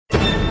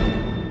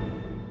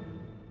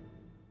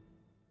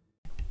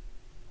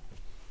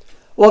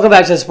Welcome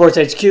back to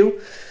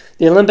SportsHQ.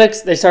 The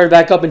Olympics, they started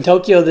back up in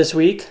Tokyo this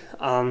week,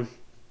 and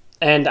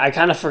I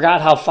kind of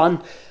forgot how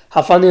fun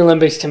the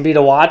Olympics can be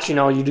to watch.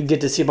 You do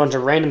get to see a bunch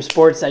of random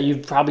sports that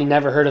you've probably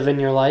never heard of in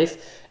your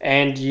life,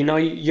 and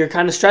you're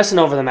kind of stressing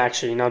over them.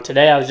 Actually,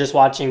 today I was just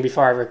watching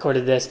before I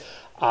recorded this.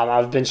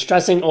 I've been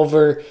stressing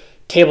over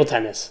table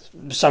tennis.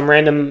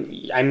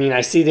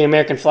 I see the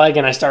American flag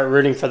and I start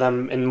rooting for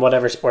them in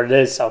whatever sport it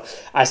is. So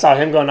I saw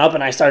him going up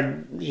and I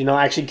started,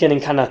 actually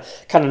getting kind of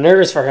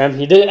nervous for him.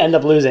 He did end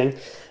up losing,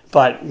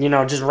 but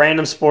just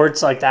random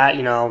sports like that.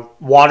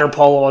 Water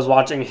polo I was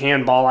watching,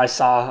 handball I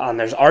saw.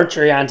 There's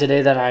archery on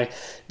today that I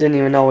didn't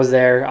even know was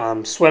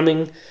there.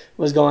 Swimming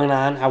was going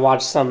on. I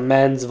watched some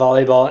men's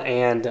volleyball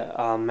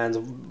and men's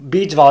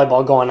beach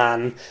volleyball going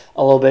on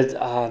a little bit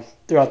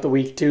throughout the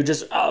week too.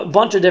 Just a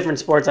bunch of different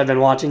sports I've been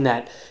watching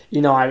that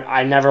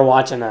I never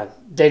watch on a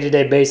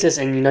day-to-day basis,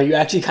 and you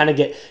actually kind of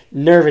get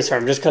nervous for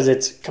them just because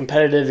it's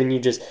competitive, and you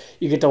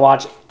get to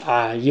watch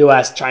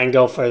U.S. try and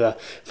go for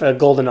the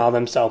gold and all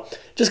them. So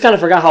just kind of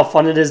forgot how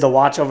fun it is to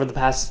watch over the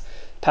past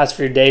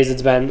few days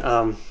it's been.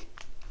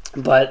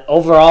 But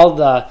overall,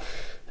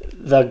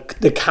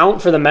 the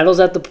count for the medals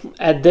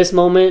at this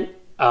moment,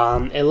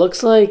 it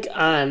looks like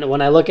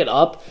when I look it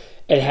up,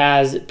 it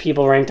has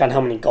people ranked on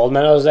how many gold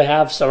medals they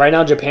have. So right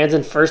now, Japan's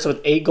in first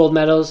with 8 gold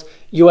medals.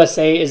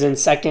 USA is in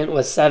second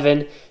with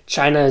 7.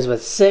 China is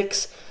with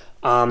 6.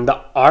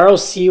 The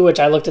ROC, which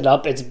I looked it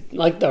up, it's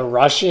like the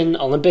Russian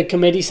Olympic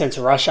Committee, since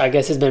Russia, I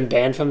guess, has been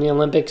banned from the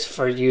Olympics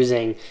for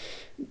using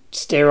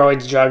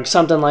steroids, drugs,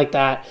 something like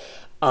that.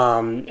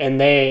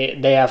 And they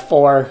have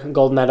 4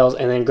 gold medals,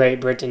 and then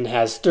Great Britain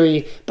has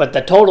 3. But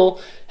the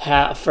total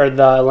for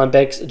the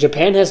Olympics,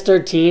 Japan has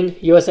 13,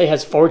 USA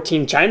has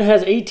 14, China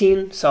has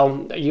 18.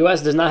 So the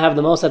US does not have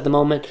the most at the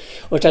moment,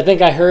 which I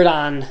think I heard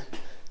on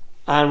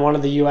one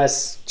of the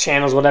US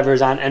channels, whatever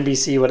is on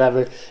NBC,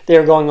 whatever. They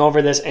were going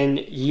over this, and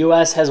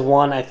US has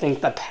won, I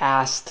think, the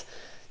past.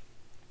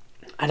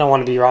 I don't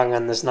want to be wrong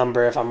on this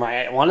number if I'm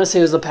right. I want to say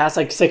it was the past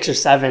 6 or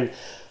 7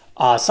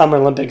 Summer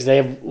Olympics.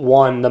 They've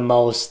won the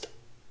most.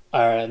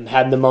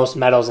 Had the most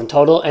medals in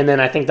total, and then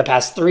I think the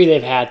past 3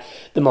 they've had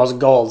the most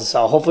gold.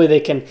 So hopefully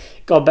they can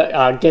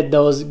get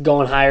those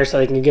going higher so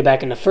they can get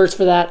back into first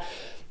for that.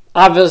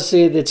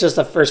 Obviously, it's just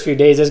the first few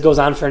days. This goes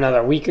on for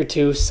another week or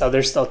 2, so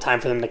there's still time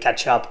for them to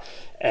catch up.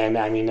 And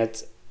I mean,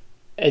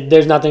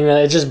 there's nothing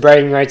really. It's just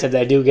bragging rights if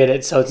they do get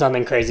it, so it's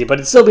nothing crazy. But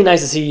it'd still be nice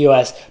to see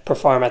U.S.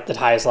 perform at the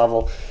highest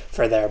level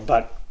for there.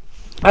 But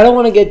I don't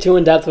want to get too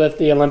in-depth with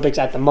the Olympics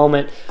at the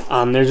moment.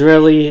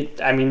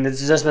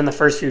 It's just been the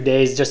first few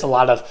days, just a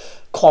lot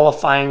of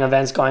qualifying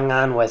events going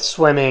on with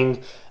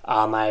swimming.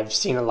 I've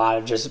seen a lot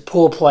of just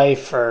pool play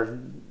for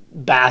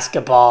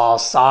basketball,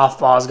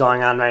 softball is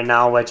going on right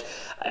now, which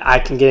I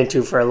can get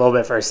into for a little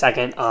bit for a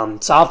second.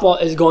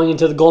 Softball is going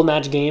into the gold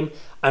match game.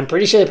 I'm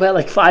pretty sure they play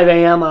at 5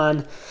 a.m.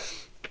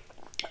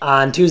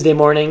 on Tuesday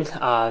morning,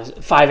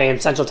 5 a.m.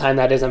 Central Time,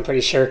 that is, I'm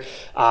pretty sure.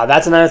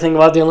 That's another thing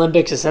about the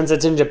Olympics, is since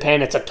it's in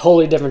Japan, it's a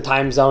totally different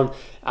time zone.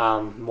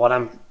 What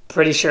I'm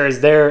pretty sure is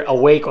they're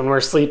awake when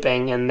we're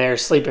sleeping, and they're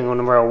sleeping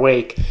when we're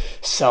awake.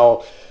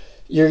 So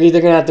you're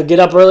either going to have to get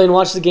up early and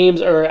watch the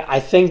games, or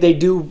I think they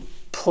do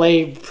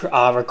play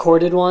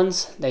recorded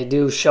ones. They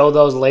do show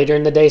those later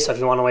in the day, so if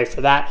you want to wait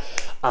for that.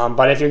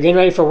 But if you're getting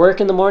ready for work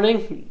in the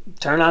morning,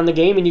 turn on the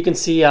game and you can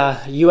see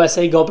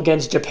USA go up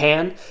against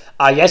Japan.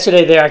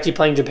 Yesterday they were actually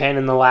playing Japan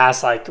in the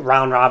last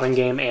round robin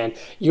game, and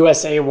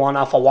USA won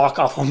off a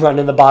walk-off home run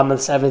in the bottom of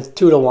the 7th,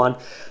 2-1.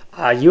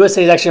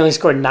 USA has actually only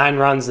scored 9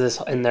 runs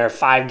in their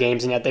 5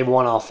 games, and yet they've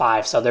won all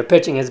 5. So their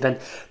pitching has been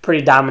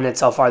pretty dominant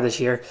so far this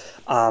year.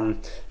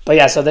 But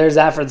yeah, so there's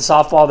that for the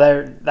softball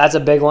there. That's a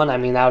big one. I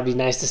mean, that would be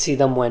nice to see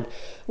them win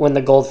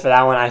the gold for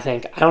that one, I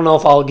think. I don't know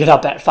if I'll get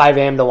up at 5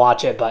 a.m. to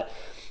watch it, but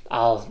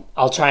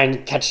I'll try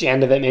and catch the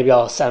end of it. Maybe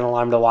I'll set an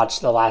alarm to watch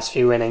the last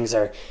few innings,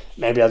 or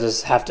maybe I'll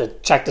just have to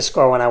check the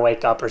score when I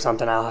wake up or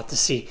something. I'll have to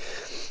see.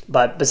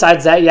 But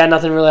besides that, yeah,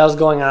 nothing really else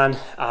going on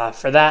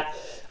for that.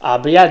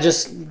 But yeah,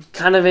 just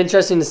kind of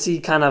interesting to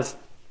see kind of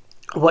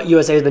what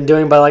USA has been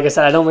doing. But like I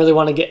said, I don't really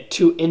want to get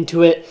too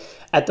into it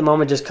at the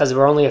moment just because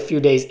we're only a few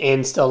days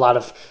in, still a lot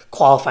of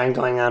qualifying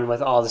going on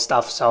with all the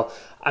stuff. So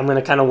I'm going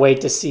to kind of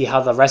wait to see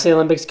how the rest of the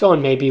Olympics go,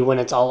 and maybe when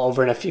it's all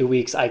over in a few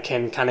weeks, I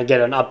can kind of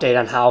get an update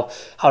on how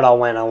it all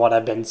went, on what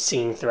I've been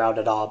seeing throughout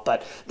it all.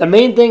 But the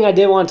main thing I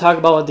did want to talk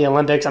about with the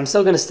Olympics, I'm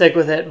still going to stick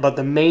with it, but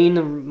the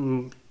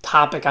main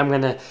topic I'm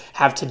going to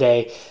have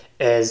today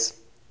is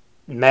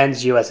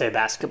men's USA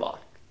basketball.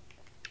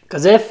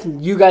 Because if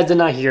you guys did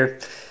not hear,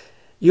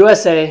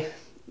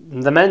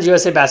 the men's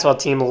USA basketball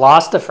team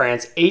lost to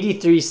France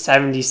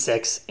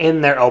 83-76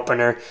 in their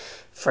opener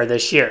for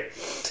this year.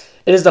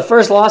 It is the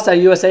first loss that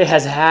USA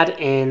has had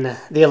in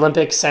the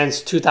Olympics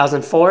since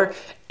 2004.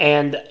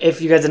 And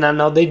if you guys did not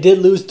know, they did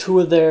lose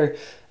 2 of their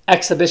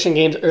exhibition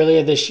games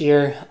earlier this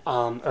year,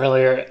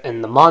 earlier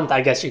in the month,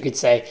 I guess you could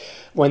say,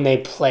 when they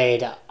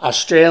played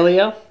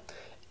Australia,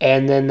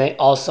 and then they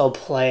also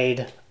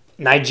played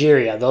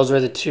Nigeria. Those were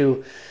the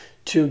two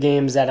two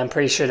games that I'm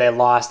pretty sure they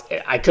lost.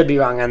 I could be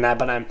wrong on that,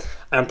 but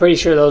I'm pretty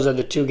sure those are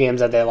the two games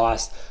that they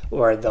lost,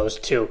 were those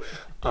two.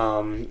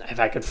 If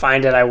I could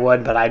find it, I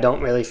would, but I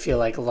don't really feel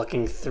like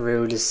looking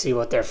through to see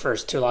what their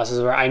first two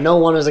losses were. I know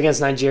one was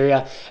against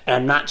Nigeria, and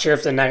I'm not sure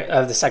if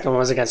the second one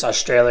was against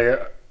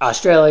Australia,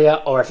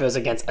 or if it was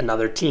against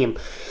another team.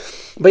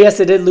 But yes,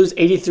 they did lose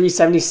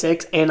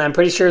 83-76, and I'm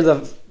pretty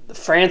sure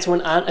France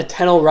went on a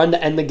 10-0 run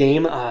to end the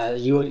game.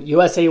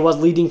 USA was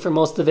leading for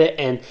most of it,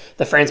 and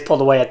the France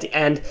pulled away at the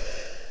end.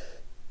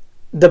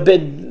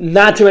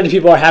 Not too many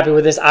people are happy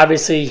with this.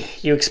 Obviously,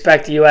 you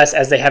expect the U.S.,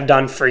 as they have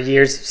done for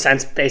years,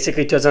 since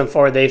basically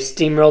 2004, they've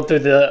steamrolled through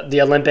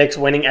the Olympics,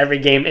 winning every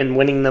game and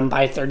winning them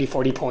by 30,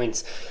 40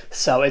 points.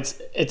 So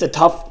it's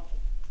tough.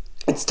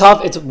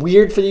 It's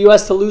weird for the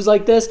U.S. to lose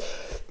like this.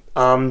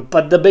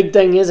 But the big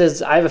thing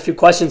is I have a few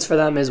questions for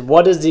them. Is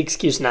what is the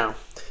excuse now?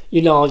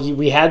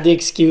 We had the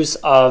excuse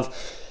of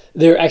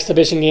their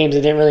exhibition games.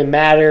 It didn't really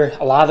matter.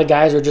 A lot of the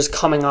guys were just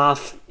coming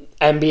off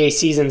NBA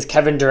seasons.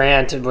 Kevin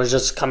Durant was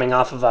just coming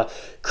off of a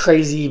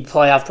crazy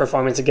playoff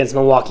performance against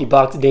Milwaukee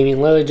Bucks. Damian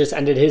Lillard just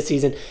ended his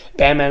season.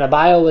 Bam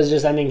Adebayo was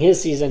just ending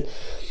his season.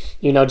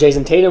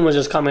 Jason Tatum was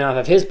just coming off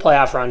of his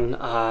playoff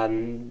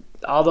run.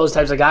 All those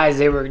types of guys,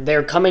 they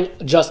were coming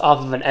just off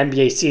of an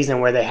NBA season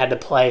where they had to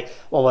play,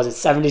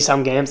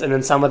 70-some games, and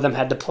then some of them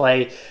had to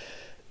play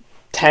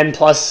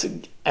 10-plus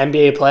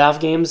NBA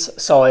playoff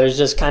games. So it was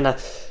just kind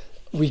of...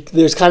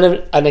 there's kind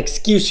of an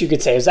excuse, you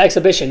could say. It was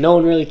exhibition. No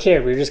one really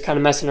cared. We were just kind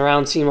of messing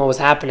around, seeing what was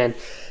happening.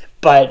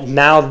 But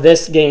now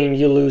this game,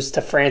 you lose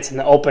to France in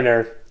the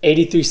opener,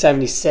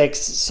 83-76.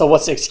 So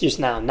what's the excuse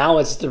now? Now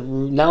it's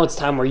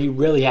time where you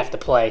really have to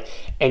play,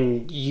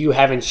 and you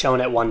haven't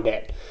shown it one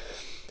bit.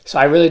 So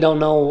I really don't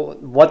know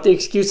what the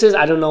excuse is.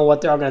 I don't know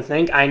what they're all going to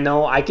think. I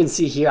know I can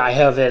see here, I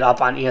have it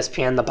up on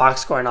ESPN, the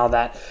box score and all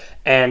that.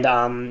 And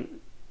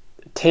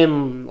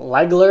Tim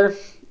Legler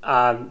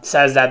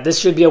says that this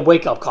should be a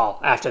wake-up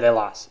call after they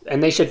lost,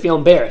 and they should feel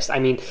embarrassed. I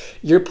mean,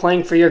 you're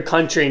playing for your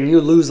country and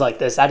you lose like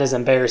this. That is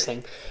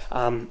embarrassing.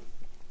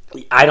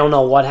 I don't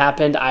know what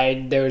happened.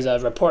 There's a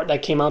report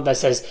that came out that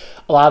says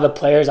a lot of the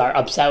players are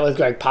upset with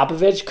Greg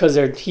Popovich because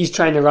he's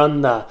trying to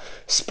run the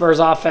Spurs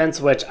offense,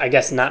 which I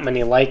guess not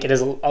many like. It is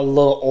a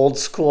little old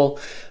school,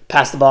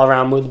 pass the ball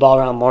around, move the ball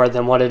around more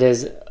than what it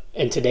is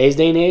in today's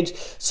day and age.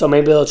 So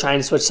maybe they'll try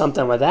and switch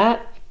something with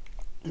that.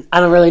 I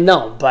don't really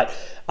know, but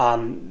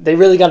they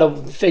really got to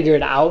figure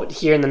it out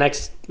here in the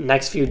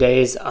next few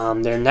days.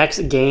 Their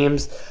next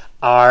games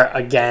are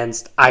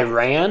against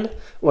Iran,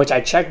 which I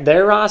checked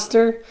their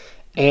roster,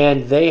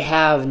 and they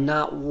have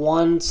not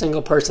one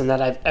single person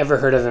that I've ever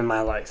heard of in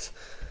my life.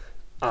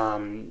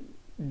 I'm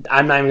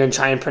not even going to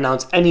try and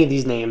pronounce any of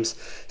these names.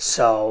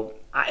 So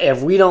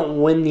if we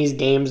don't win these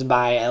games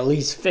by at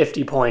least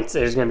 50 points,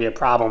 there's going to be a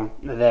problem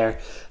there.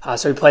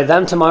 So we play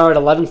them tomorrow at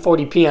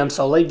 11:40 p.m.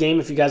 So late game,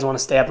 if you guys want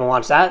to stay up and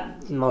watch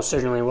that, most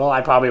certainly will.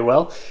 I probably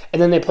will.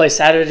 And then they play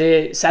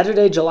Saturday,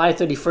 July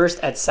 31st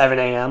at 7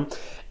 a.m.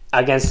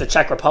 against the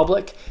Czech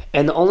Republic.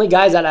 And the only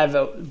guys that I've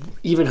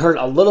even heard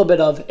a little bit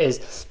of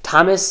is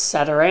Thomas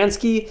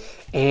Satoransky,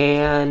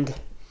 and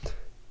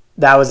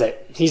that was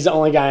it. He's the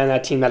only guy on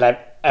that team that I've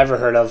ever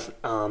heard of.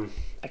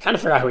 I kind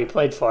of forgot who he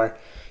played for.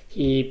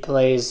 He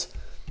plays...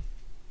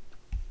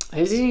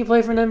 Does he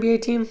play for an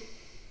NBA team?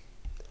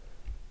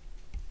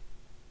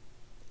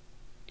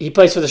 He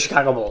plays for the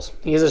Chicago Bulls.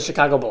 He is a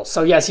Chicago Bulls.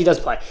 So, yes, he does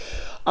play.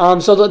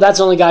 So that's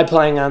the only guy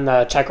playing on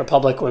the Czech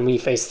Republic when we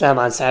face them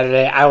on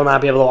Saturday. I will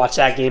not be able to watch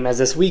that game, as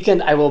this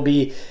weekend I will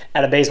be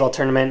at a baseball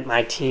tournament.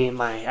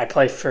 I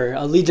play for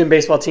a Legion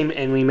baseball team,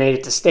 and we made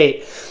it to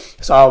state.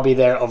 So I'll be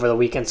there over the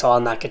weekend, so I'll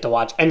not get to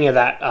watch any of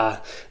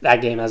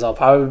that game, as I'll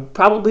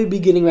probably be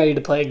getting ready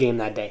to play a game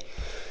that day.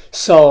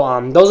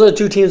 So those are the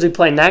two teams we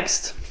play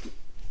next.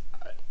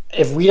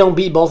 If we don't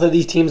beat both of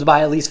these teams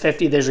by at least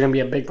 50, there's going to be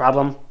a big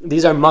problem.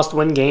 These are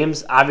must-win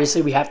games.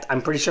 Obviously,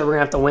 I'm pretty sure we're going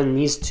to have to win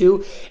these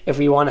two if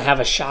we want to have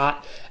a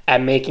shot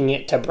at making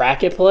it to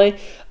bracket play.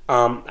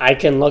 I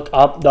can look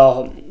up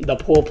the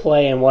pool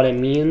play and what it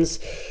means,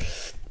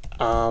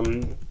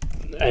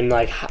 and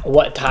like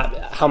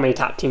how many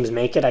top teams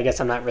make it. I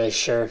guess I'm not really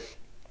sure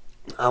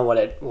what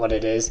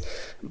it is,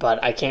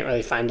 but I can't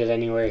really find it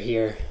anywhere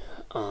here.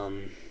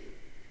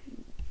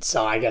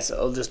 So I guess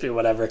it'll just be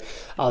whatever.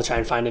 I'll try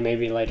and find it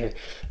maybe later.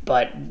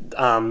 But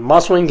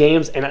must-win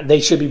games, and they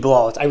should be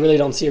blowouts. I really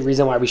don't see a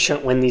reason why we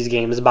shouldn't win these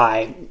games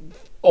by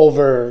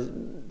over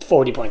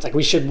 40 points. Like,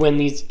 we should win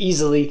these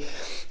easily,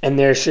 and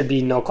there should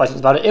be no questions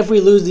about it. If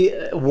we lose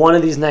one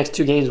of these next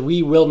two games,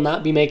 we will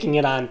not be making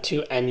it on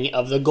to any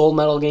of the gold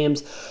medal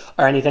games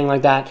or anything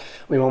like that.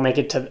 We won't make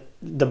it to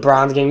the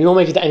bronze game. We won't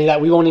make it to any of that.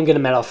 We won't even get a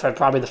medal for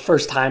probably the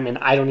first time, and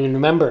I don't even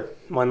remember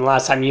when the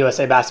last time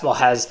USA basketball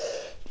has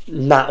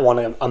not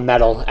won a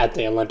medal at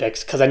the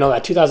Olympics, because I know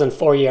that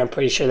 2004 year, I'm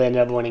pretty sure they ended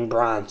up winning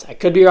bronze. I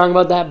could be wrong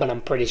about that, but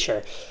I'm pretty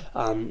sure.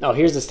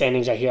 Here's the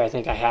standings right here. I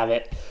think I have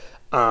it.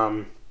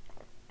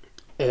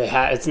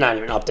 It's not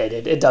even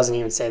updated. It doesn't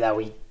even say that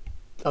we...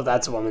 Oh,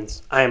 that's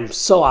women's. I am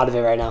so out of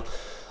it right now.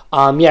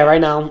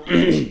 Right now,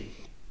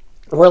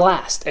 we're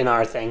last in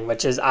our thing,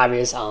 which is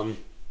obvious.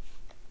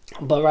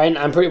 But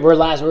right, we're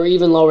last. We're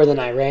even lower than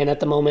Iran at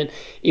the moment,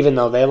 even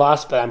though they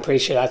lost. But I'm pretty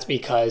sure that's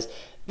because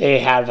they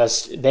have a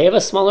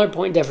smaller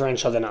point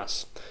differential than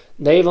us.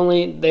 They're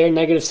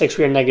 -6,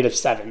 we are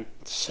 -7.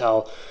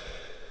 So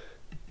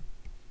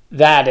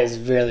that is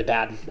really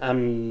bad.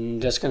 I'm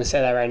just gonna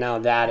say that right now.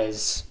 That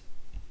is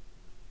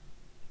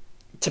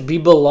to be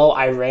below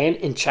Iran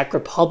and Czech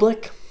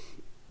Republic.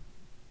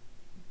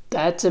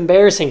 That's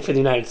embarrassing for the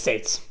United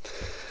States.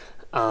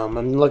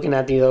 I'm looking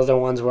at the other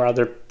ones where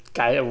other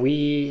guys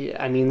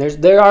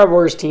there are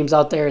worse teams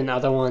out there and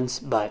other ones,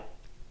 but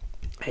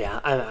yeah,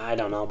 I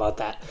don't know about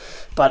that.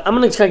 But I'm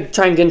going to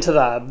try and get into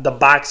the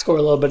box score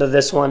a little bit of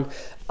this one.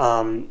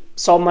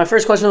 So my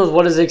first question was,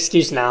 what is the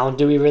excuse now?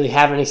 Do we really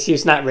have an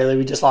excuse? Not really.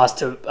 We just lost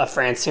to a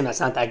France team that's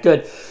not that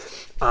good.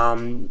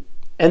 And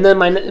then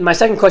my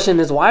second question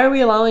is, why are we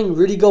allowing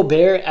Rudy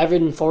Gobert,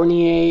 Evan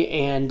Fournier,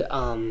 and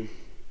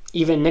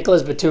even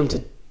Nicolas Batum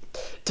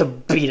to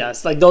beat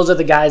us? Like, those are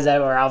the guys that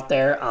were out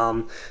there.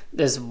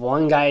 This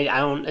one guy,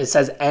 it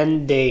says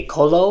N De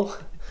Colo.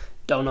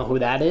 Don't know who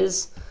that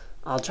is.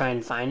 I'll try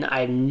and find it.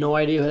 I have no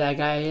idea who that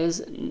guy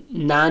is.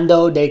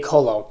 Nando De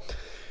Colo.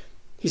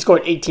 He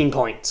scored 18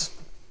 points.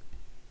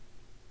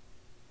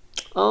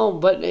 Oh,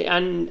 but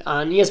on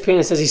ESPN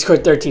it says he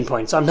scored 13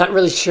 points. So I'm not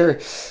really sure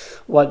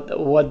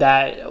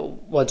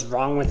what's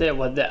wrong with it,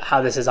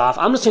 how this is off.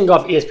 I'm just going to go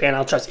off ESPN.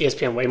 I'll trust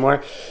ESPN way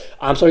more.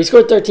 So he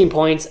scored 13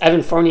 points.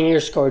 Evan Fournier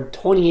scored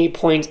 28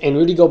 points. And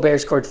Rudy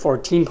Gobert scored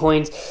 14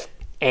 points.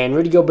 And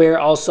Rudy Gobert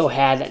also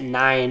had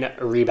 9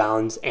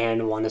 rebounds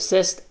and 1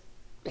 assist.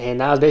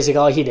 And that was basically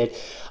all he did.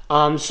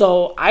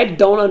 So I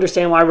don't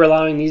understand why we're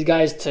allowing these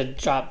guys to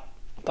drop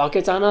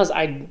buckets on us.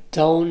 I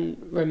don't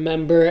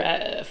remember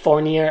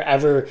Fournier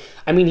ever.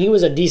 I mean, he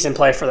was a decent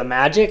player for the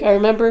Magic, I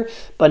remember,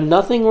 but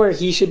nothing where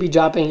he should be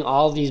dropping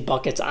all these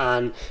buckets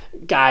on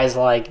guys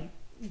like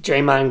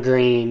Draymond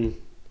Green,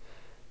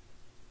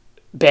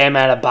 Bam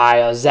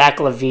Adebayo, Zach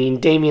LaVine,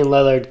 Damian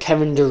Lillard,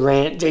 Kevin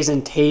Durant,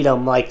 Jason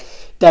Tatum, like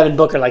Devin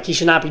Booker. Like, he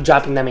should not be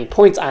dropping that many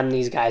points on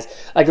these guys.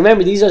 Like,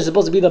 remember, these are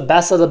supposed to be the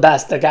best of the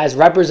best, the guys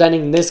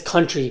representing this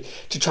country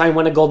to try and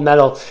win a gold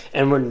medal,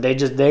 and they're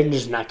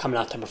just not coming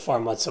out to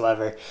perform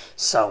whatsoever.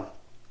 So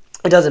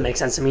it doesn't make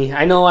sense to me.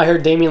 I know I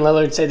heard Damian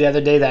Lillard say the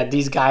other day that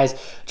these guys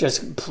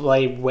just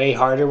play way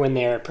harder when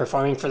they're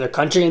performing for their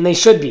country, and they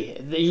should be.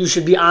 You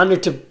should be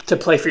honored to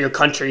play for your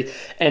country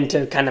and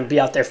to kind of be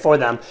out there for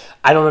them.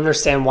 I don't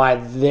understand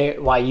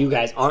why you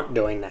guys aren't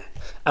doing that.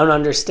 I don't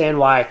understand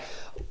why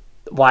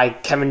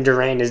Kevin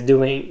Durant is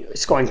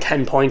scoring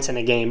 10 points in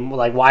a game.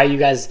 Like, why you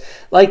guys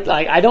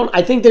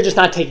I think they're just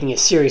not taking it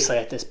seriously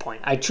at this point.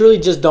 I truly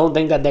just don't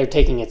think that they're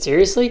taking it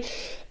seriously,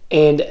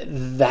 and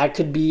that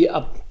could be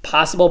a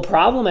possible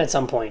problem at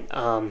some point.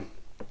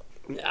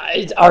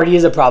 It already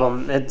is a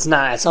problem. It's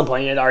not at some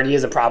point. It already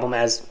is a problem,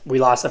 as we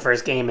lost the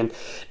first game and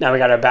now we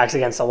got our backs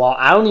against the wall.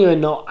 I don't even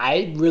know.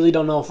 I really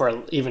don't know if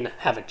we even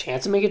have a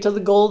chance to make it to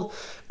the gold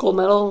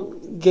medal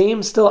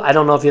game still. I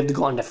don't know if you have to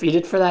go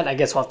undefeated for that. I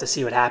guess we'll have to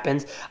see what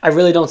happens. I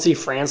really don't see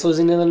France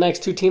losing to the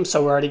next two teams,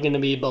 so we're already going to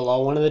be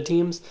below one of the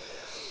teams.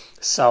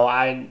 So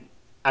I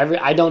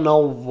don't know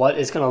what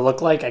it's going to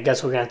look like. I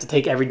guess we're going to have to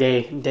take every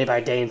day by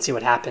day, and see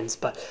what happens.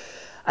 But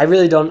I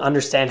really don't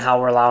understand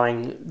how we're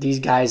allowing these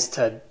guys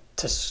to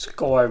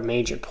score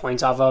major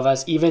points off of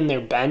us. Even their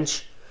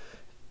bench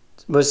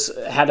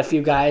had a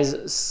few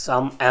guys.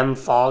 Some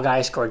Fall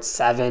guy scored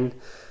 7.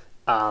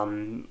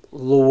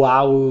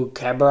 Luau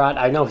Cabaret,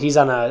 I know he's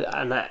on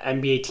an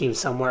NBA team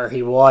somewhere.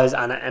 He was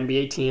on an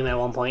NBA team at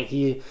one point.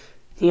 He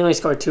only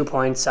scored 2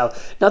 points, so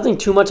nothing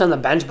too much on the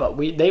bench, but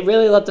they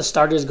really let the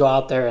starters go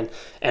out there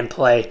and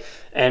play.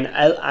 And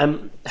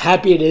I'm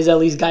happy it is at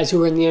least guys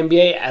who are in the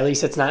NBA. At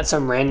least it's not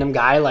some random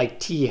guy like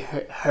T.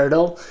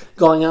 Hurdle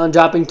going out and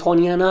dropping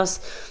 20 on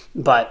us.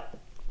 But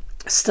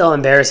still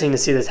embarrassing to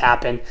see this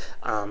happen.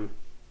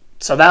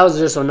 So that was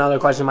just another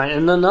question of mine.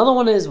 And another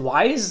one is,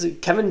 why is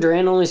Kevin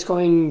Durant only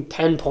scoring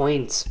 10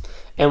 points?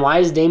 And why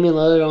is Damian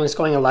Lillard only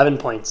scoring 11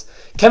 points?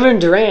 Kevin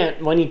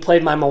Durant, when he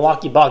played my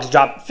Milwaukee Bucks,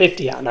 dropped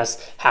 50 on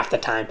us half the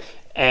time.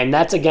 And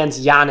that's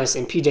against Giannis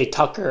and PJ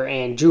Tucker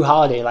and Jrue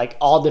Holiday, like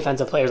all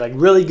defensive players, like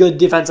really good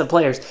defensive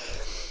players.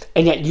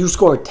 And yet you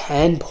scored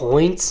 10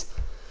 points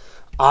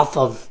off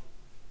of,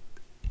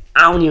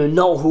 I don't even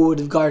know who would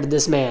have guarded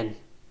this man.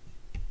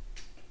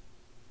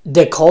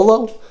 De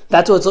Colo?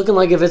 That's what it's looking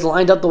like. If it's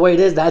lined up the way it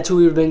is, that's who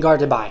he would have been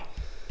guarded by.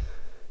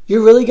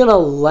 You're really going to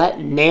let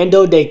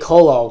Nando De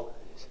Colo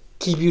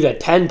keep you to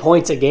 10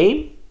 points a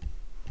game?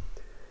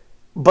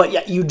 But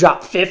yet you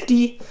drop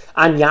 50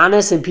 on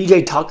Giannis and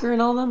PJ Tucker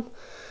and all them?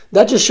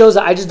 That just shows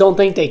that I just don't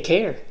think they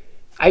care.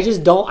 I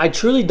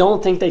truly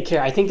don't think they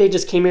care. I think they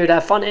just came here to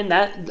have fun, and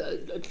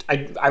that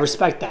I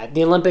respect that.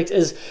 The Olympics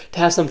is to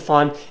have some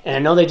fun, and I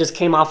know they just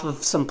came off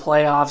of some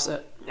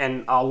playoffs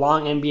and a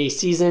long NBA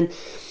season.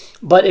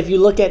 But if you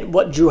look at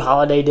what Jrue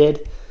Holiday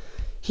did,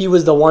 he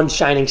was the one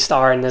shining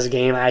star in this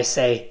game, I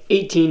say.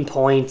 18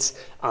 points.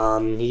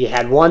 He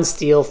had 1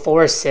 steal,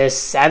 4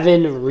 assists,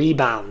 7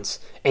 rebounds.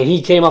 And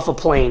he came off a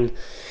plane.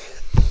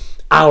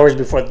 hours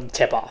before the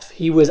tip-off.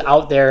 He was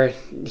out there.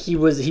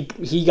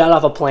 He got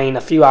off a plane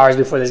a few hours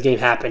before this game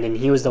happened, and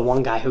he was the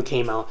one guy who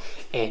came out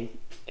and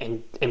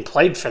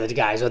played for the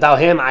guys. Without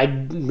him,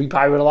 we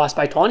probably would have lost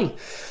by 20.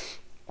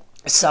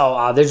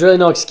 So there's really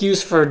no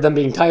excuse for them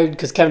being tired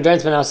because Kevin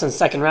Durant's been out since the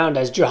second round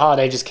as Jrue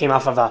Holiday just came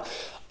off of a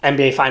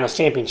NBA Finals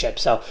championship.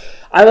 So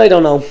I really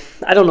don't know.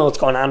 I don't know what's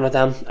going on with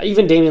them.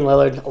 Even Damian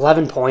Lillard,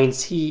 11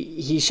 points.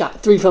 He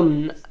shot 3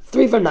 from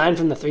 9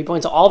 from the 3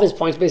 points. So all of his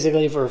points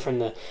basically were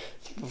from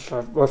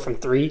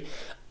 3.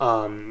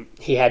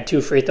 He had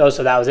 2 free throws,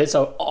 so that was it.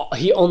 So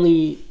he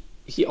only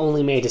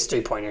made his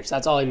 3-pointers.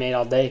 That's all he made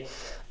all day.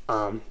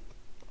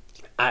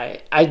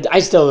 I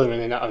still don't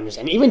really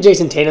understand. Even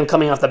Jason Tatum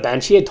coming off the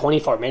bench, he had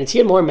 24 minutes. He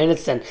had more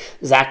minutes than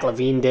Zach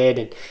LaVine did,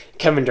 and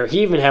Kevin Durant.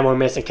 He even had more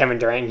minutes than Kevin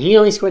Durant, and he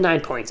only scored 9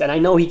 points. And I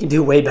know he can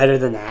do way better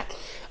than that.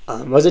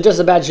 Was it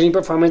just a bad shooting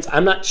performance?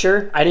 I'm not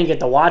sure. I didn't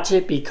get to watch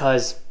it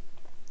because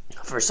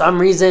for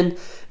some reason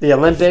the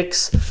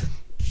Olympics,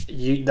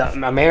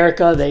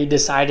 America, they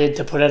decided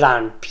to put it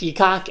on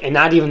Peacock, and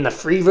not even the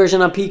free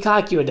version of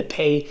Peacock. You had to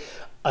pay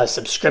a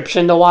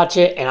subscription to watch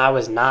it, and I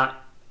was not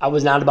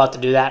about to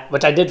do that,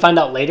 which I did find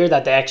out later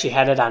that they actually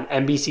had it on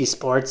NBC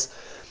Sports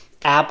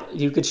app.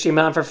 You could stream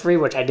it on for free,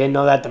 which I didn't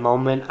know that at the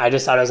moment. I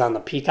just thought it was on the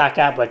Peacock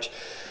app, which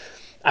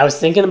I was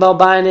thinking about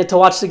buying it to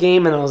watch the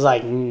game, and I was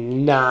like,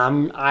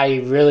 nah,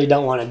 I really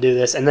don't want to do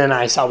this. And then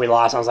I saw we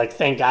lost, and I was like,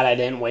 thank God I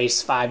didn't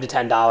waste $5 to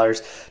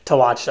 $10 to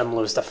watch them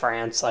lose to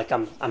France. Like,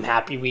 I'm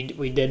happy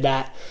we did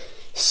that.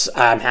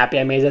 I'm happy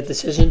I made that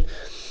decision.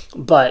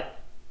 But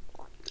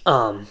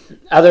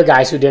other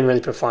guys who didn't really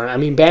perform. I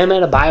mean, Bam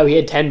Adebayo, he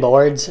had 10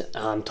 boards,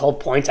 12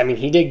 points. I mean,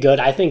 he did good.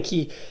 I think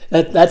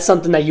that's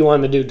something that you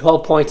want him to do.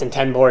 12 points and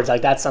 10 boards.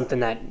 Like, that's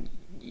something that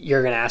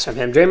you're going to ask from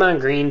him. Draymond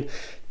Green,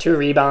 2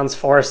 rebounds,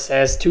 4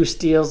 assists, 2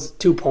 steals,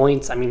 2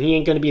 points. I mean, he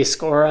ain't going to be a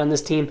scorer on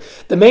this team.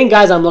 The main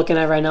guys I'm looking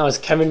at right now is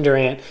Kevin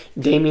Durant,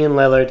 Damian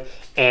Lillard,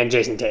 and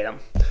Jason Tatum.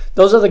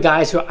 Those are the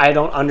guys who I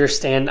don't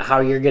understand how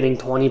you're getting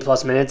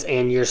 20-plus minutes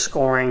and you're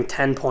scoring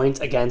 10 points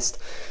against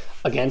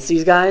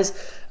these guys.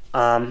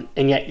 And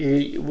yet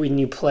when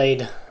you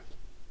played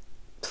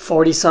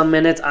 40-some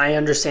minutes, I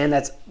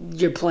understand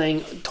you're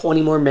playing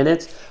 20 more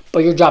minutes, but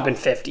you're dropping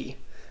 50.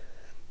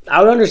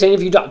 I would understand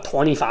if you dropped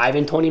 25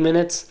 in 20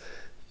 minutes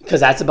because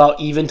that's about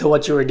even to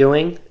what you were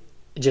doing,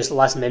 just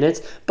less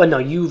minutes. But no,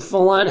 you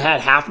full-on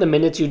had half the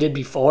minutes you did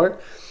before,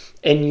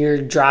 and you're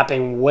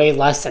dropping way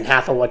less than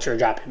half of what you were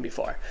dropping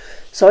before.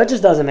 So it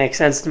just doesn't make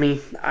sense to me.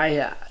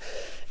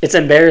 It's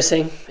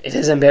embarrassing. It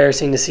is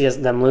embarrassing to see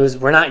them lose.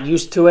 We're not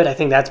used to it. I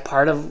think that's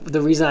part of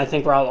the reason I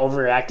think we're all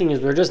overreacting is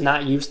we're just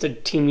not used to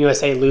Team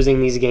USA losing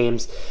these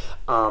games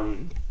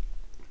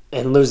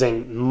and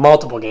losing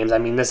multiple games. I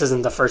mean, this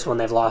isn't the first one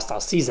they've lost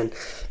all season.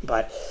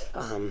 But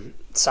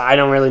so I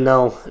don't really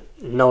know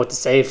what to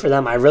say for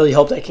them. I really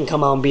hope they can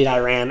come out and beat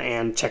Iran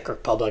and Czech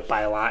Republic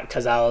by a lot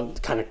because that'll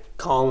kind of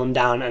calm them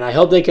down. And I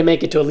hope they can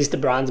make it to at least the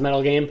bronze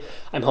medal game.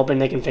 I'm hoping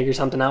they can figure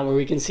something out where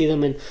we can see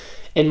them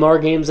in more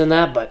games than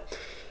that. But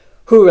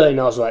who really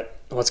knows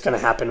what's going to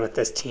happen with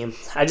this team?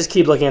 I just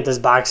keep looking at this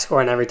box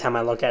score, and every time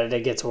I look at it,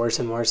 it gets worse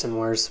and worse and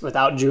worse.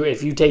 Without Jrue,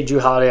 if you take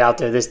Jrue Holiday out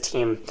there, this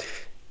team,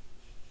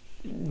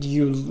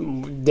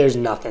 there's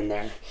nothing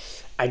there.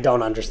 I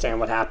don't understand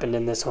what happened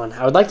in this one.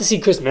 I would like to see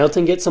Chris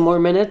Middleton get some more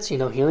minutes. You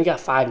know, he only got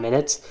 5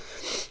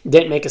 minutes.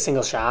 Didn't make a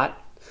single shot.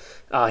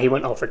 He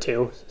went 0 for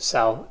 2.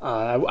 So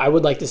I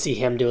would like to see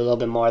him do a little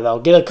bit more, though.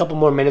 Get a couple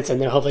more minutes, and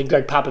then hopefully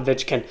Greg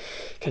Popovich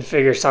can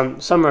figure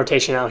some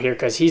rotation out here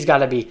because he's got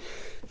to be.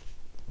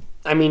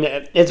 I mean,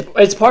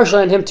 it's partial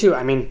on him too.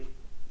 I mean,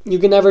 you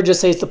can never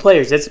just say it's the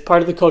players. It's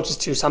part of the coaches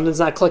too. Something's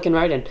not clicking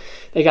right, and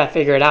they got to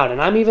figure it out.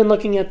 And I'm even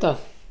looking at the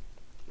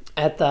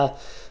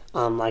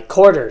like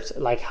quarters,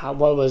 like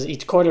what was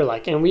each quarter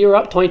like. And we were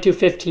up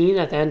 22-15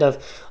 at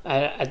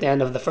the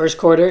end of the first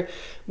quarter.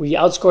 We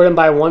outscored them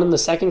by 1 in the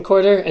second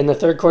quarter, and the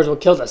third quarter is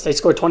what killed us. They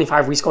scored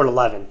 25, we scored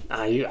 11.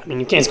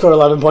 You can't score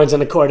 11 points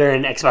in a quarter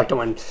and expect to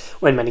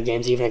win many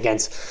games, even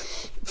against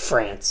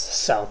France.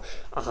 So.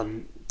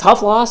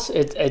 Tough loss.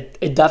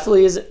 It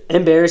definitely is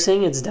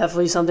embarrassing. It's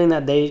definitely something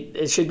that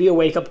it should be a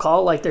wake-up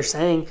call, like they're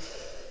saying.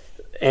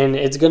 And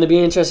it's going to be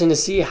interesting to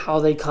see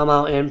how they come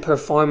out and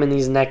perform in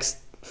these next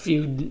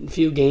few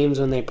games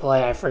when they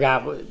play. I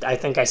forgot. I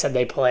think I said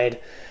they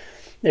play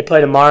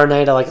tomorrow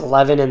night at like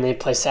 11, and they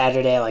play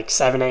Saturday at like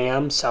 7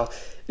 a.m. So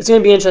it's going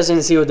to be interesting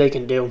to see what they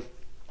can do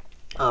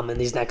in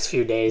these next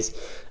few days.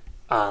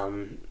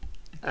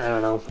 I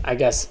don't know. I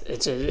guess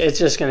it's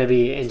just going to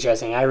be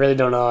interesting. I really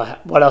don't know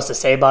what else to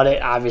say about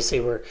it. Obviously,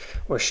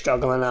 we're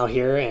struggling out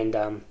here,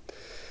 and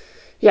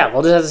yeah,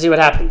 we'll just have to see what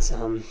happens.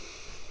 I'm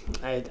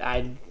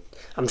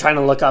trying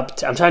to look up.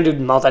 I'm trying to do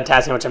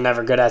multitasking, which I'm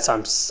never good at.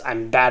 So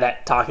I'm bad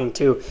at talking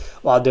too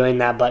while doing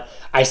that. But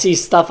I see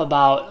stuff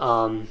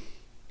about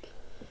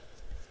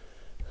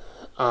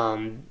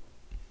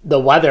the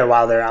weather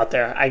while they're out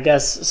there. I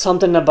guess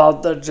something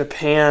about the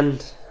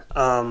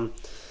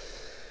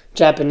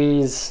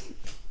Japanese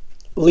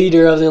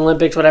leader of the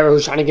Olympics, whatever,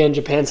 who's trying to get in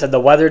Japan, said the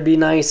weather would be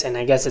nice, and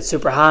I guess it's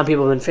super hot and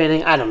people have been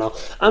fanning. I don't know.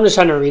 I'm just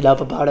trying to read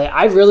up about it.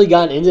 I've really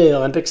gotten into the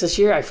Olympics this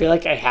year. I feel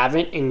like I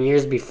haven't in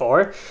years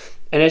before,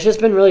 and it's just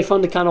been really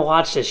fun to kind of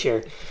watch this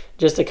year,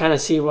 just to kind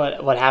of see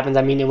what happens.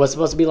 I mean, it was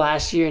supposed to be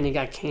last year, and it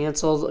got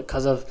canceled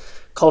because of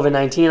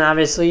COVID-19,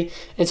 obviously,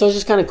 and so it's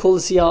just kind of cool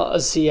to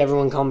see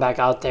everyone come back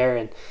out there,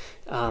 and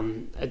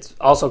it's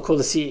also cool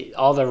to see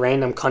all the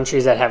random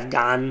countries that have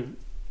gone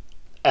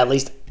at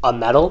least a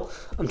medal.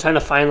 I'm trying to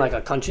find like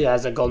a country that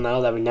has a gold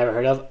medal that we never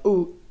heard of.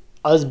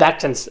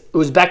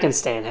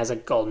 Uzbekistan has a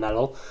gold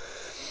medal.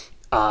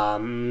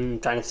 Trying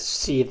to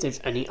see if there's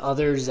any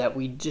others that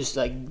we just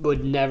like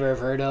would never have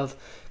heard of.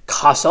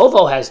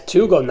 Kosovo has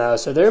 2 gold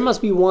medals, so there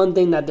must be one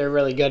thing that they're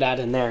really good at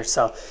in there.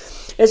 So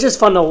it's just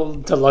fun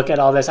to look at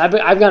all this. I've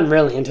gotten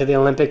really into the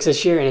Olympics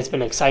this year, and it's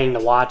been exciting to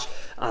watch.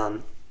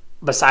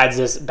 Besides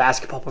this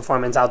basketball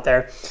performance out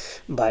there,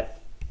 but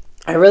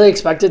I really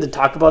expected to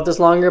talk about this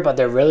longer, but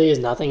there really is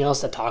nothing else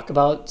to talk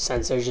about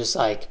since there's just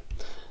like,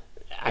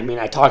 I mean,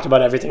 I talked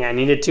about everything I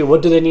needed to.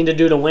 What do they need to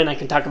do to win? I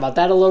can talk about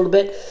that a little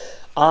bit.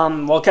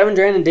 Well, Kevin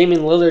Durant and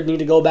Damian Lillard need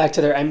to go back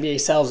to their NBA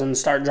selves and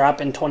start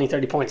dropping 20,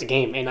 30 points a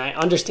game. And I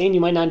understand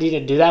you might not need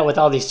to do that with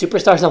all these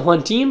superstars on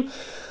one team,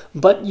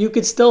 but you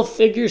could still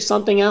figure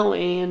something out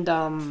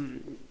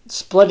and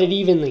split it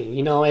evenly.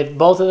 You know, if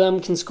both of them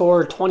can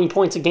score 20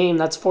 points a game,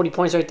 that's 40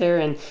 points right there,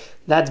 and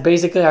that's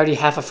basically already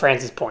half of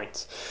France's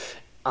points.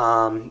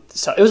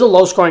 So it was a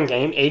low-scoring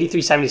game,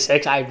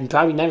 83-76. I've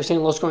probably never seen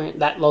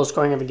that low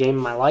scoring of a game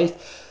in my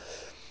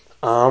life.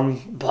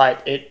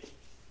 But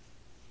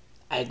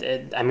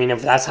I mean,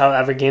 if that's how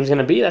every game's going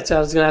to be, that's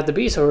how it's going to have to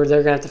be. So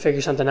they're going to have to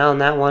figure something out on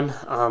that one.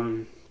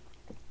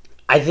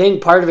 I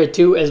think part of it,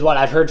 too, is what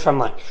I've heard from,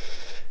 like,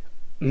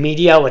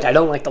 media, which I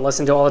don't like to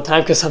listen to all the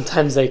time because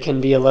sometimes they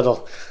can be a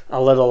little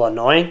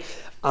annoying,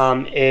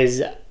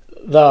 is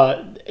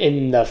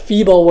in the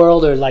FIBA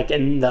world, or like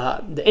in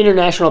the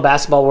international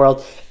basketball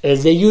world,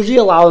 is they usually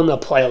allow them to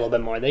play a little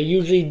bit more. They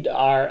usually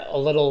are a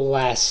little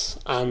less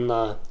on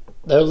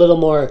they're a little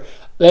more,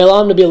 they allow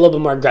them to be a little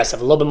bit more aggressive,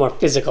 a little bit more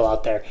physical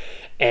out there.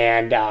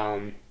 And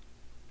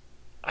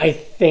I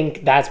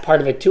think that's part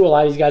of it too. A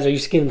lot of these guys are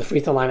used to getting the free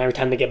throw line every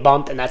time they get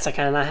bumped, and that's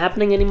kind of not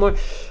happening anymore,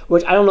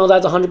 which I don't know if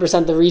that's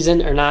 100% the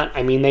reason or not.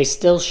 I mean, they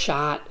still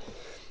shot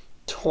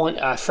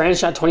France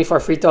shot 24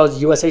 free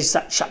throws. USA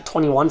shot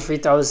 21 free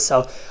throws.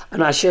 So I'm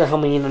not sure how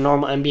many in a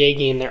normal NBA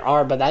game there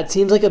are, but that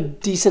seems like a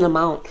decent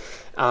amount.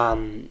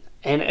 And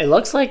it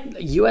looks like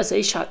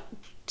USA shot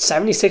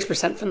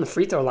 76% from the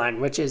free throw line,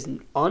 which is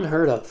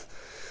unheard of.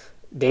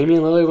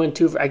 Damian Lillard went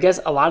 2. I guess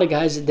a lot of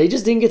guys, they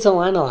just didn't get to the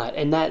line a lot,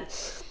 and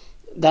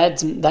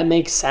that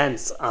makes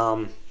sense.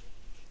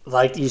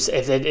 Like you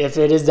said, if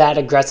it is that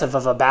aggressive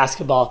of a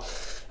basketball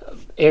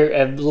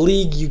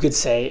league, you could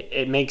say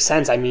it makes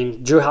sense. I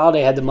mean, Drew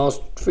Holiday had the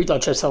most free throw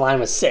trips to the line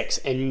with 6,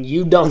 and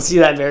you don't see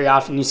that very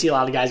often. You see a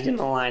lot of guys getting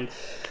to the line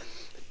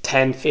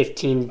 10,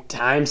 15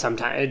 times.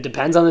 Sometimes it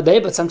depends on the day,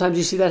 but sometimes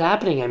you see that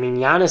happening. I mean,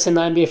 Giannis in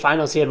the NBA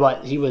Finals,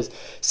 he was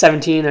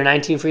 17 or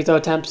 19 free throw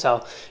attempts.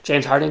 So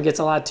James Harden gets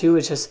a lot too.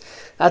 It's just,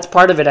 that's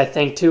part of it, I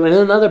think, too. And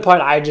another part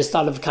I just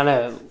thought of kind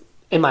of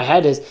in my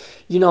head is,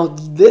 you know,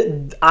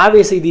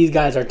 obviously these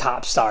guys are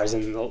top stars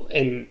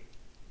in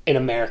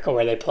America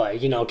where they play.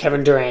 You know,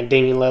 Kevin Durant,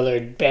 Damian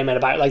Lillard, Bam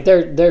Adebayo, like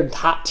they're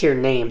top tier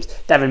names.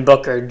 Devin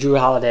Booker, Drew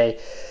Holiday,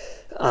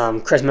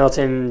 Chris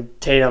Middleton,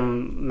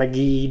 Tatum,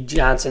 McGee,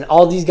 Johnson.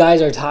 All these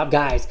guys are top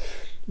guys.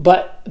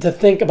 But to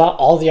think about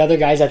all the other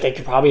guys that they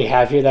could probably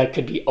have here that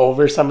could be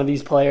over some of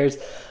these players,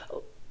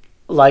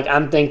 like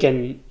I'm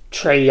thinking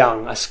Trae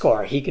Young, a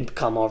scorer, he could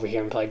come over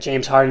here and play.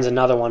 James Harden's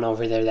another one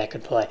over there that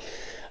could play.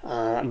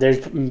 There's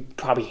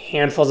probably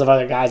handfuls of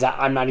other guys that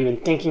I'm not even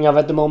thinking of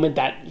at the moment.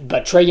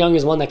 But Trae Young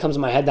is one that comes to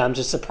my head that I'm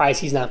just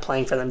surprised he's not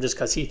playing for them just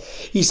because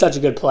he's such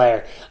a good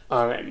player.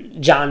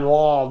 John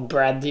Wall,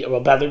 Bradley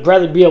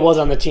Beal was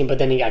on the team, but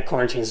then he got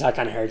quarantined, so that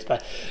kind of hurts.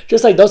 But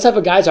just like those type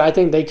of guys, I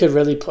think they could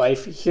really play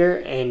here,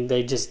 and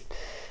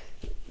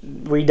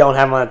we don't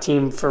have them on a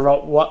team for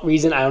what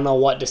reason. I don't know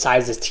what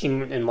decides this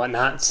team and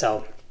whatnot,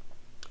 so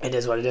it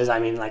is what it is. I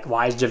mean, like,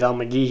 why is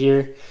JaVale McGee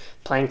here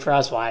playing for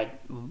us? Why?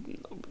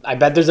 I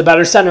bet there's a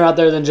better center out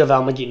there than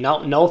JaVale McGee.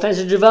 No offense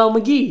to JaVale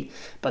McGee,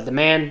 but the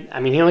man,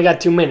 I mean, he only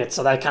got 2 minutes,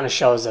 so that kind of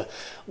shows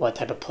what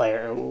type of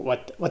player,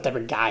 what type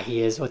of guy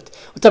he is, what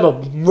type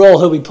of role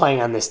he'll be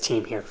playing on this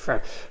team here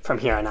from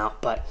here on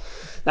out. But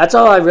that's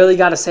all I really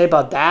got to say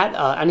about that.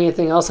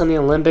 Anything else on the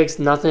Olympics?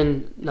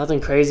 Nothing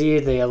crazy.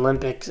 The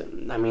Olympics,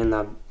 I mean,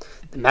 the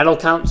medal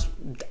count's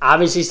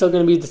obviously still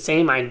going to be the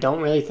same. I don't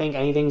really think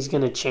anything's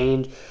going to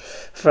change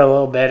for a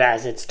little bit,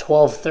 as it's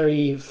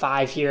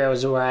 12:35 here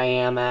is where I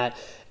am at.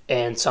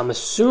 And so I'm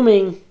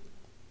assuming,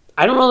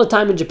 I don't know the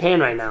time in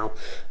Japan right now,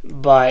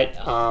 but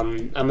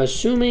I'm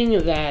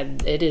assuming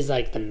that it is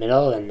like the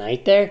middle of the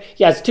night there.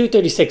 Yeah, it's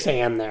 2:36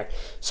 a.m. there.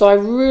 So I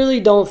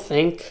really don't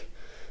think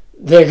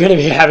they're going to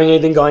be having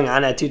anything going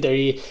on at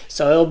 2:30.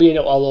 So it'll be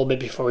a little bit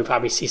before we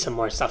probably see some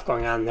more stuff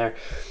going on there.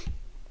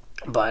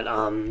 But,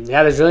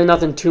 yeah, there's really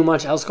nothing too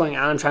much else going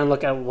on. I'm trying to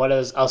look at what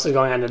else is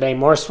going on today.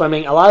 More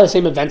swimming. A lot of the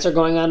same events are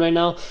going on right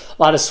now. A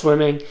lot of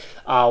swimming.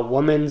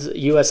 Women's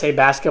USA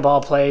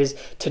basketball plays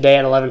today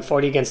at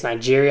 11:40 against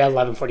Nigeria,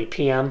 11:40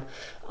 p.m.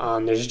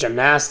 There's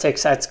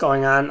gymnastics that's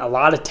going on. A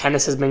lot of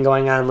tennis has been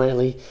going on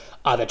lately.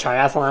 The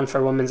triathlon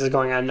for women's is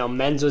going on. No,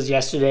 men's was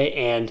yesterday,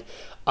 and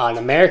an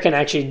American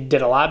actually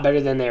did a lot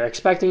better than they were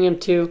expecting him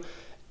to.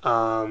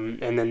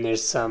 And then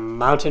there's some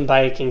mountain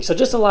biking. So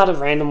just a lot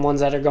of random ones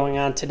that are going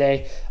on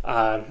today.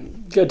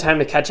 Good time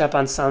to catch up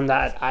on some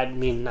that,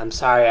 I'm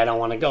sorry, I don't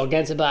want to go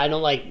against it, but I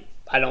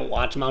don't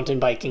watch mountain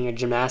biking or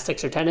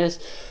gymnastics or tennis.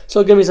 So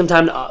it'll give me some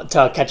time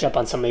to catch up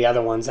on some of the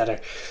other ones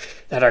that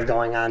are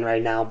going on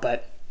right now.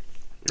 But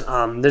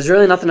there's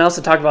really nothing else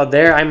to talk about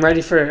there. I'm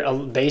ready for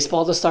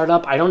baseball to start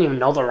up. I don't even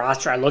know the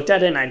roster. I looked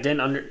at it and I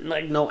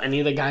didn't know any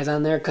of the guys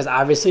on there because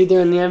obviously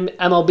they're in the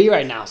MLB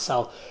right now.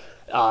 So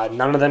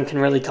none of them can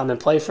really come and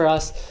play for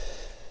us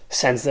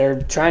since they're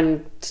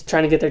trying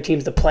to get their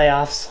teams to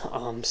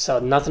playoffs. So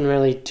nothing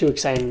really too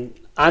exciting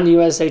on the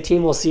USA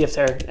team. We'll see if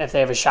they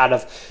have a shot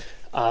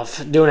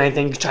of doing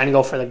anything, trying to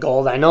go for the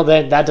gold. I know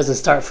that doesn't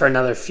start for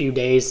another few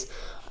days.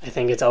 I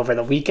think it's over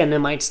the weekend it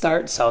might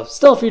start. So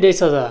still a few days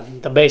till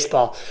the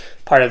baseball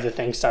part of the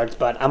thing starts.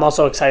 But I'm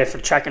also excited for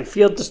track and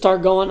field to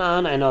start going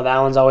on. I know that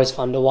one's always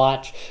fun to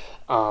watch.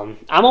 I'm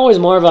always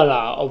more of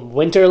a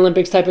Winter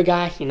Olympics type of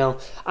guy.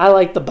 I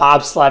like the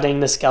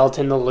bobsledding, the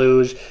skeleton, the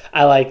luge.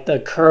 I like the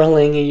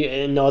curling.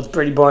 It's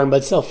pretty boring,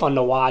 but still fun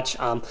to watch.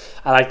 I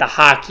like the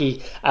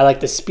hockey. I like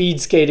the speed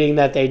skating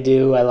that they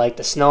do. I like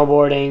the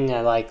snowboarding.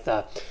 I like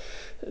the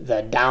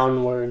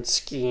downward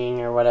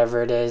skiing or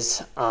whatever it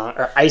is.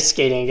 Or ice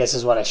skating, I guess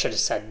is what I should have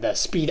said. The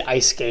speed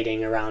ice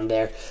skating around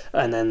there.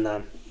 And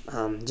then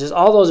just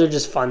all those are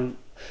just fun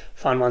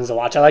ones to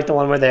watch. I like the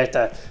one where they have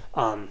to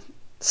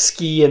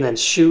ski and then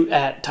shoot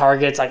at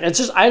targets.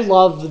 I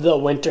love the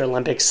Winter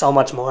Olympics so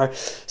much more.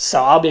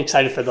 So I'll be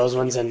excited for those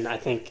ones, and I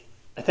think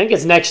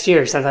it's next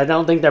year since I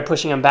don't think they're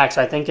pushing them back. So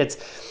I think it's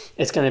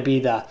going to be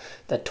the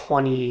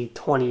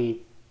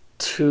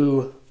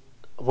 2022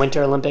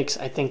 Winter Olympics,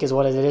 I think is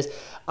what it is.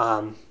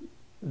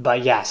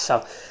 But yeah,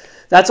 so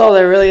that's all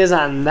there really is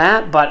on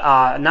that.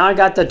 But now I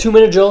got the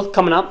 2-minute drill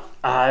coming up.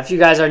 If you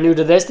guys are new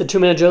to this, the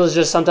 2-minute drill is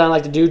just something I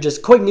like to do.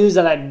 Just quick news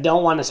that I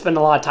don't want to spend a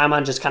lot of time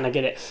on. Just kind of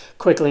get it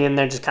quickly in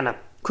there. Just kind of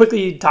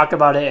quickly talk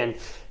about it,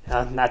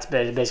 and that's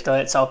basically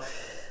it. So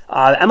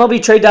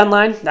MLB trade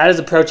deadline, that is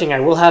approaching. I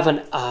will have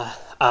an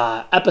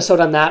episode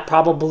on that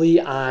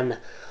probably on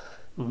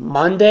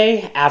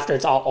Monday after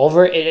it's all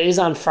over. It is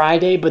on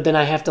Friday, but then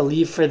I have to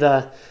leave for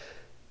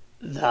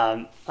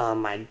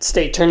my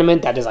state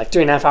tournament that is like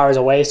 3.5 hours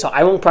away. So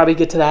I won't probably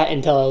get to that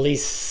until at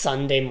least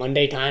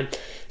Monday time.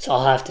 So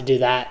I'll have to do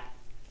that.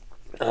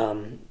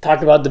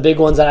 Talking about the big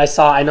ones that I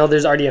saw, I know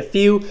there's already a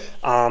few.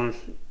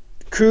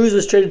 Cruz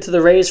was traded to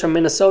the Rays from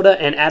Minnesota,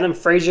 and Adam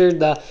Frazier,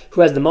 who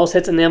has the most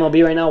hits in the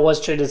MLB right now,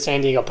 was traded to San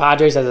Diego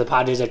Padres, as the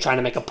Padres are trying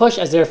to make a push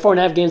as they're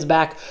 4.5 games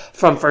back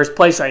from first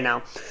place right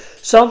now.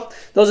 So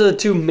those are the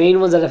two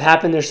main ones that have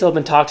happened. There's still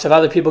been talks of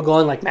other people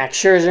going, like Max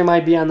Scherzer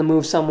might be on the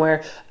move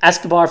somewhere.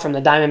 Escobar from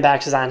the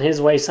Diamondbacks is on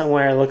his way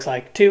somewhere, it looks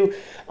like, too.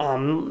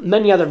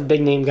 Many other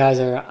big-name guys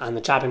are on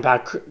the chopping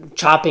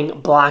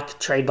block,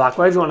 trade block,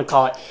 whatever you want to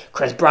call it.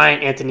 Chris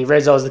Bryant, Anthony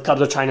Rizzo, as the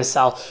Cubs are trying to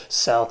sell.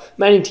 So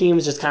many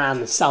teams just kind of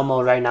on the sell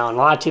mode right now, and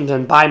a lot of teams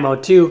in buy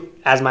mode, too,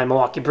 as my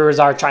Milwaukee Brewers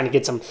are, trying to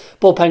get some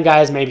bullpen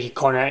guys, maybe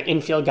corner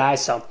infield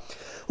guys. So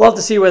we'll have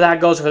to see where that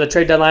goes for the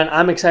trade deadline.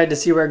 I'm excited to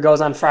see where it goes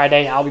on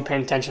Friday. I'll be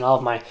paying attention. I'll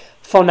have my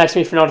phone next to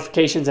me for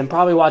notifications and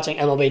probably watching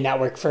MLB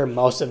Network for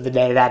most of the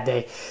day that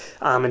day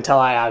until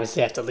I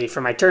obviously have to leave for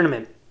my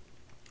tournament.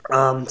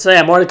 So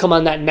yeah, more to come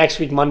on that next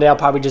week, Monday. I'll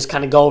probably just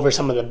kind of go over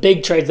some of the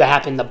big trades that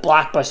happened, the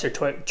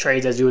blockbuster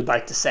trades, as you would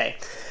like to say.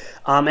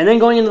 And then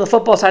going into the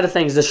football side of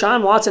things,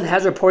 Deshaun Watson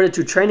has reported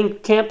to training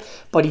camp,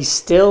 but he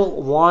still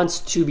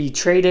wants to be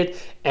traded.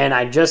 And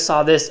I just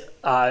saw this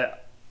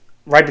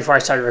right before I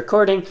started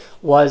recording,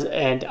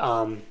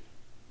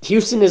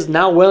 Houston is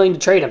now willing to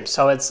trade him.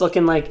 So it's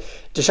looking like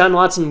Deshaun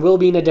Watson will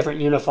be in a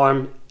different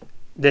uniform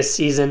this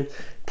season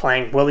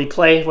playing. Will he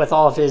play with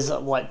all of his,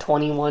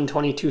 21,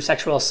 22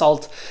 sexual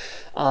assault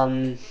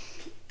the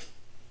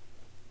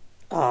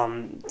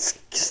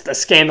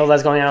scandal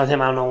that's going on with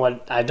him? I don't know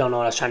what I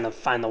was trying to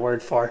find the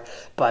word for,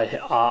 but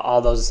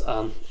all those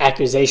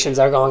accusations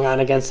are going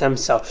on against him.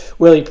 So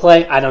will he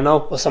play? I don't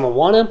know. Will someone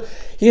want him?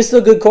 He is still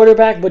a good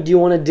quarterback, but do you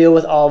want to deal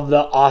with all of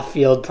the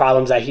off-field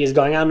problems that he is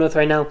going on with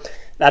right now?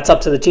 That's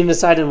up to the team to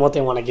decide and what they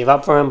want to give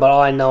up for him. But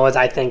all I know is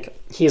I think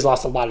he's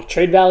lost a lot of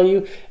trade value,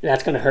 and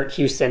that's going to hurt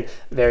Houston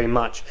very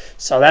much.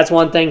 So that's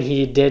one thing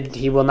he did.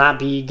 He will not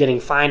be getting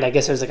fined. I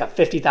guess there's like a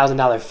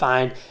 $50,000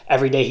 fine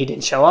every day he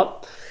didn't show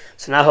up.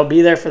 So now he'll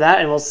be there for that,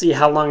 and we'll see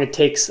how long it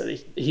takes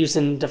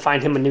Houston to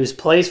find him a new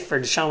place for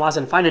Deshaun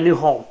Watson to find a new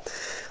home.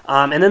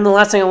 And then the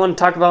last thing I want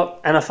to talk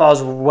about, NFL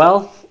as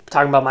well,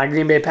 talking about my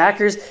Green Bay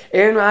Packers.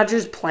 Aaron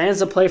Rodgers plans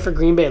to play for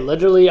Green Bay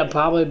literally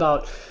probably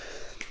about,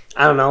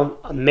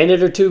 a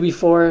minute or two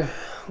before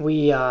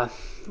we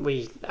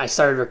I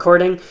started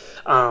recording.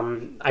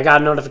 I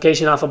got a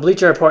notification off of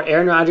Bleacher Report.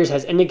 Aaron Rodgers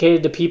has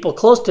indicated to people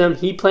close to him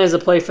he plans to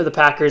play for the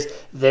Packers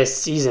this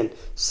season.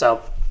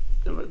 So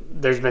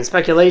there's been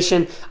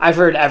speculation. I've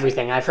heard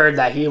everything. I've heard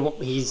that he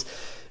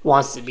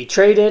wants to be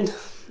traded.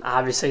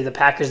 Obviously, the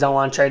Packers don't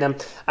want to trade him.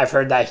 I've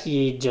heard that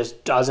he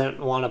just doesn't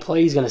want to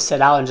play. He's going to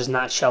sit out and just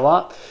not show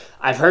up.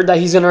 I've heard that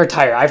he's going to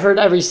retire. I've heard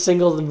every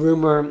single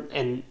rumor,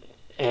 and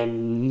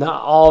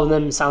not all of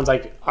them sounds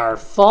like are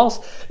false.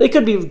 They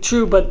could be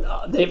true,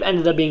 but they've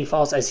ended up being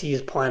false as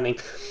he's planning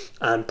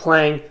on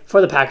playing for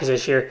the Packers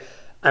this year.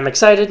 I'm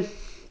excited,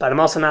 but I'm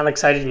also not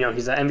excited.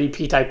 He's an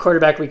MVP type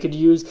quarterback we could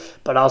use,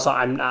 but also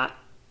I'm not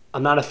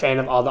a fan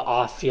of all the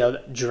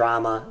off-field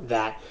drama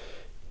that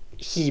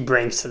he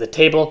brings to the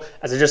table.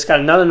 As I just got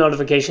another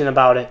notification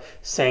about it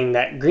saying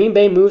that Green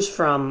Bay moves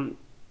from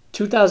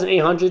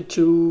 2,800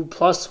 to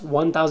plus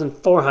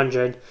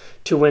 1,400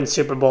 to win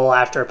Super Bowl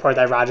after a report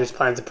that Rodgers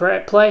plans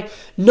to play.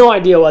 No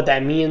idea what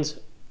that means.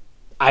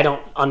 I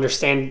don't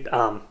understand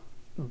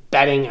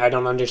betting. I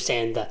don't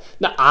understand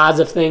the odds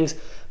of things.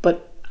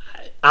 But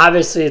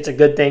obviously it's a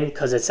good thing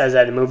because it says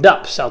that it moved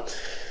up. So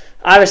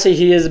obviously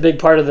he is a big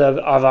part of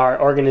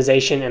our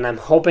organization, and I'm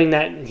hoping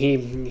that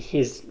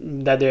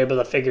that they're able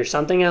to figure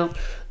something out.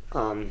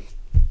 I'm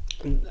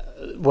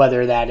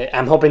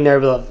hoping they're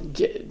able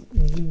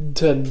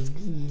to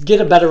get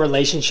a better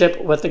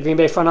relationship with the Green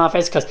Bay front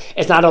office, because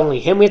it's not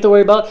only him we have to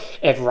worry about.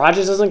 If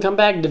Rodgers doesn't come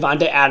back,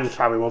 Devontae Adams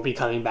probably won't be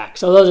coming back.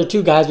 So those are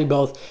two guys we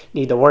both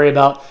need to worry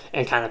about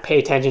and kind of pay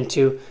attention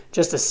to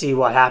just to see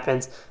what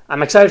happens.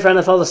 I'm excited for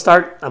NFL to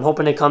start. I'm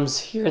hoping it comes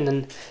here and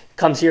then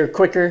comes here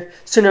quicker,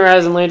 sooner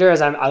rather than later,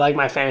 as I like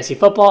my fantasy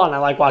football and I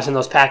like watching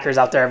those Packers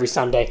out there every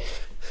Sunday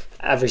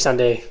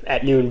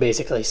at noon,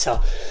 basically. So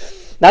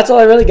that's all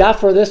I really got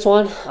for this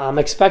one.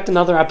 Expect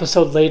another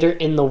episode later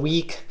in the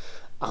week.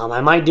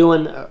 I might do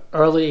an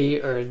early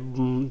or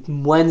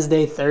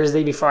Wednesday,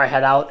 Thursday before I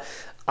head out,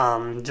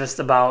 just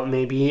about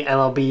maybe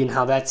MLB and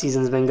how that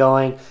season's been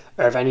going,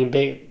 or if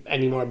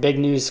any more big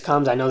news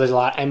comes. I know there's a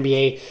lot of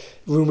NBA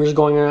rumors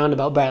going around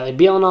about Bradley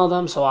Beal and all of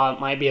them, so I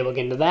might be able to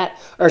get into that.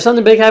 Or if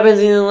something big happens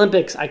in the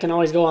Olympics, I can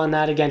always go on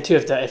that again too.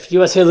 If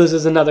USA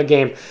loses another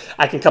game,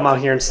 I can come out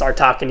here and start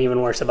talking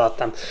even worse about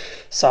them.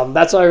 So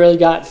that's all I really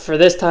got for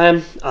this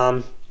time.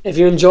 If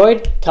you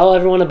enjoyed, tell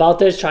everyone about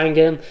this. Try and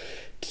get them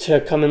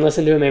to come and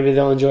listen to it. Maybe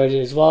they'll enjoy it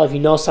as well. If you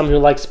know someone who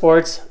likes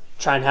sports,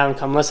 try and have them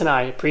come listen.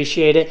 I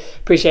appreciate it.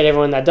 Appreciate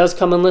everyone that does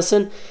come and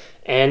listen.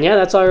 And yeah,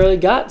 that's all I really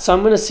got. So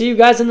I'm going to see you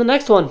guys in the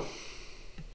next one.